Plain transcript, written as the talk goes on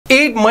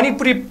8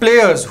 Manipuri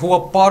players who were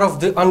part of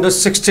the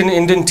under-16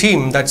 Indian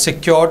team that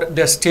secured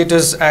their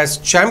status as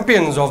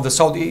champions of the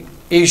South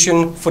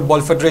Asian Football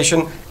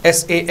Federation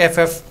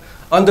SAFF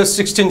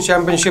Under-16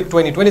 Championship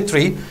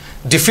 2023,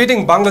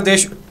 defeating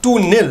Bangladesh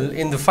 2-0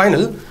 in the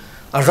final,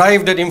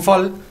 arrived at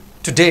Imphal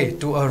today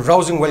to a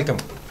rousing welcome.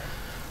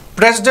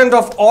 President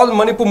of all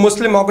Manipur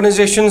Muslim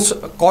Organizations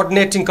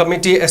Coordinating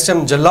Committee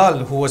SM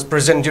Jalal, who was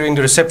present during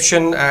the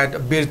reception at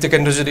𝐻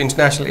𝐶𝐀𝐅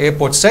International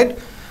Airport,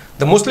 said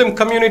the Muslim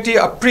community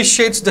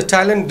appreciates the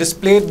talent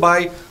displayed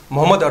by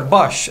Mohammad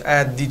Arbash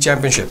at the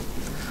championship.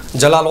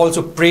 Jalal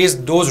also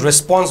praised those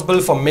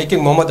responsible for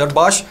making Mohammad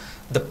Arbash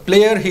the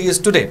player he is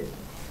today.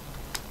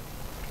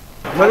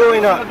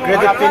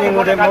 Credit pinning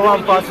with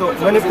Mawam Paso,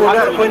 Manipur,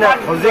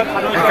 Hozik,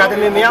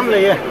 Academy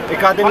Miamlay,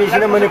 Academy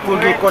Manipur,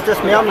 coaches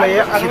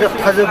Miamlay, Sida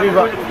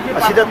Tazaviva,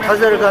 Sida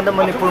Tazarga, the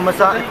Manipur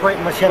Masa, quite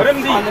machine,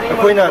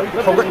 Aquina,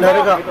 Hogat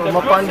Naraga,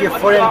 Mapangi,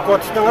 foreign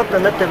coach, the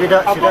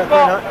Natavida, Sida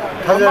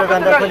Tazarga,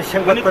 the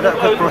Shambat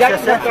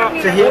process,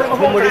 so here,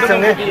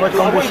 Humudisane, what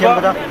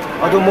Kombushambada,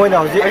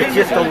 Adumoina, the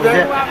just over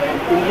there,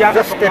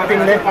 just stepping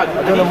there, I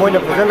don't know Moina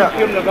Puzana,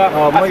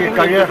 my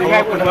career,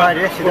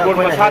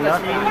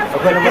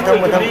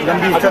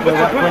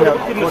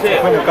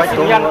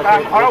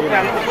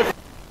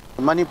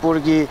 Manipur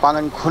gi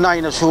pangan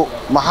khunai na su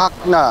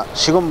mahakna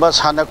sigumba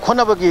sana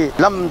khonabagi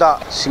lamda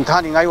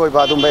singthani ngai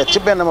oiba dumbe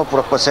chiben ma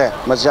purakpase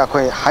maja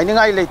khoi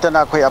hainingai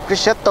leitana khoi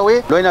appreciate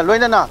tawi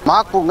loina na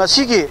mahakpu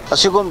ngasigi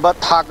asigumba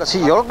thak asi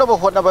yorokdaba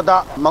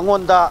hotnabada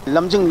mangonda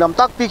lamjing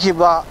lamtak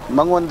pikhiba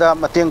mangonda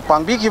mateng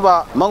pangbi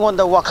khiba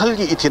mangonda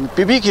wakhalgi ithin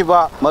pibi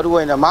khiba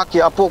maruoina mahaki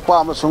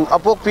apokpa amasung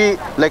apokpi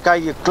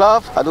laikai gi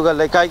club aduga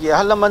laikai gi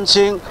halaman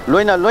sing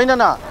loina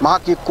na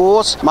mahaki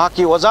coach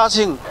mahaki oja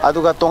sing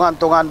aduga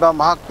tongan ba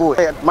mahakpu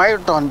admire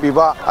ton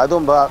biba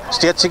adumba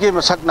state sigi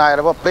masak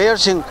nairaba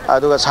players sing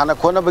aduga sana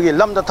khonabagi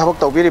lamda thabak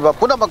tawbiriba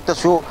punamakta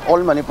su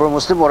all Manipur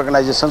Muslim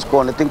Organizations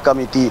Coordinating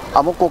Committee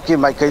amoko ki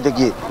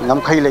maikaidagi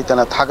ngamkhai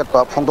leitana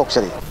thagatpa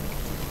phongdoksari.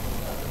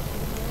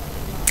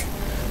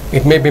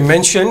 It may be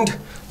mentioned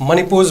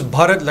Manipur's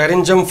Bharat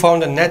Larinjam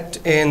found a net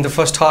in the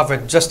first half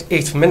at just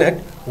 8th minute,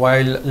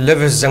 while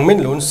Lewis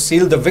Zhangminlun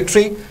sealed the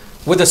victory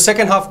with a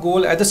second half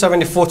goal at the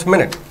 74th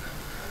minute.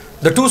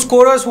 The two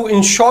scorers who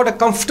ensured a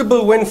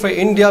comfortable win for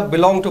India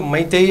belong to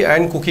Meitei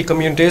and Kuki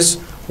communities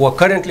who are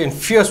currently in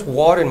fierce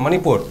war in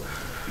Manipur.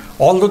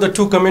 Although the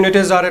two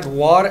communities are at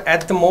war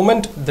at the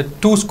moment, the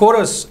two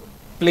scorers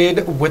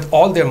played with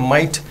all their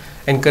might,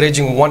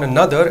 encouraging one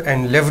another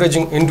and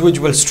leveraging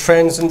individual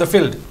strengths in the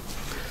field.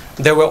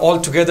 There were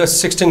altogether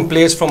 16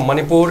 players from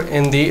Manipur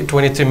in the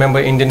 23-member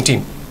Indian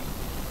team.